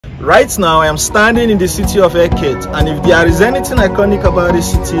Right now I am standing in the city of Eket, and if there is anything iconic about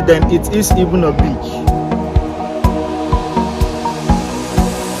this city, then it is Ibino Beach.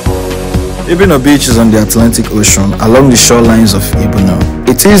 Ibino Beach is on the Atlantic Ocean along the shorelines of Ibino.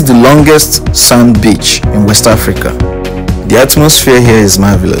 It is the longest sand beach in West Africa. The atmosphere here is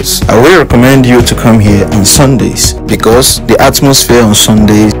marvelous. I will recommend you to come here on Sundays because the atmosphere on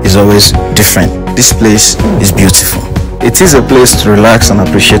Sundays is always different. This place is beautiful. It is a place to relax and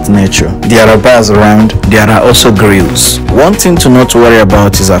appreciate nature. There are bars around, there are also grills. One thing to not worry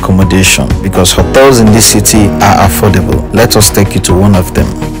about is accommodation because hotels in this city are affordable. Let us take you to one of them.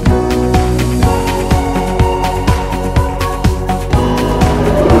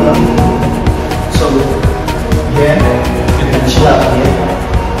 So here you can chill out here.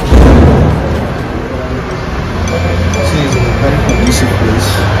 See, it's a very conducive place.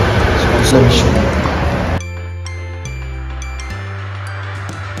 So let me show you.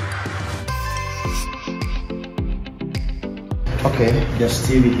 Okay, there's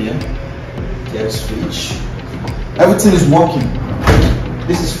TV here, there's fridge, everything is working.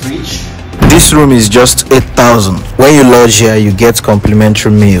 This is fridge. This room is just 8,000. When you lodge here, you get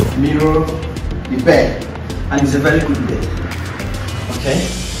complimentary meal. Mirror, the bed, and it's a very good bed. Okay,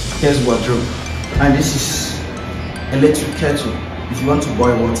 here's wardrobe, and this is electric kettle if you want to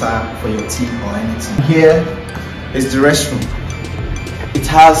boil water for your tea or anything. Here is the restroom. It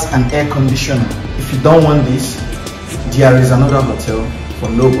has an air conditioner. If you don't want this, there is another hotel for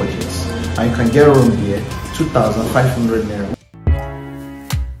low budgets, and you can get a room here, 2,500 naira.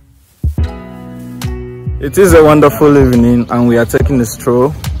 It is a wonderful evening, and we are taking a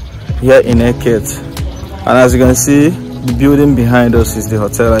stroll here in Eket. And as you can see, the building behind us is the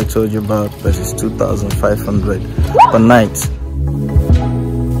hotel I told you about, which is 2,500 per night.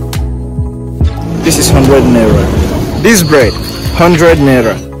 This is 100 naira. This bread, 100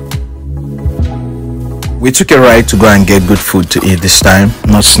 naira. We took a ride to go and get good food to eat this time,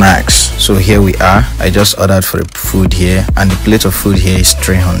 not snacks. So here we are. I just ordered for the food here, and the plate of food here is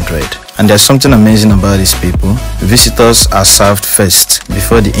 300. And there's something amazing about these people. Visitors are served first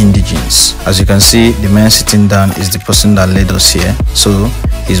before the indigents. As you can see, the man sitting down is the person that led us here. So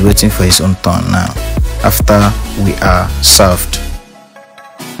he's waiting for his own turn now, after we are served.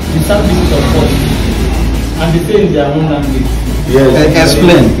 The service of God, and they say in their own language. Yes,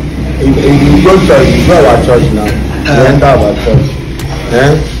 explain. In go church, you go our church now. You enter our church.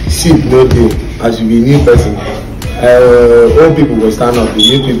 Sheep no dey. As you be new person, old people will stand up. The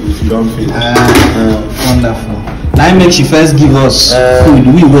new people don't feel. Wonderful. Now make she first give us food.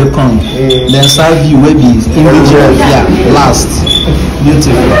 We welcome. Then serve you. Maybe individual. Yeah, last.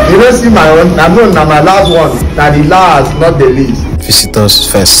 Beautiful. You don't see my own. I'm not my last one. Now the last, not the least. Visitors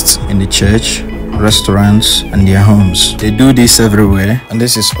first in the church, restaurants, and their homes. They do this everywhere, and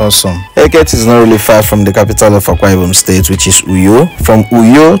this is awesome. Eket is not really far from the capital of Akwa Ibom State, which is Uyo. From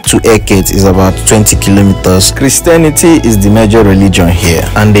Uyo to Eket is about 20 kilometers. Christianity is the major religion here,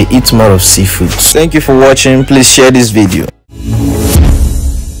 and they eat more of seafood. Thank you for watching. Please share this video.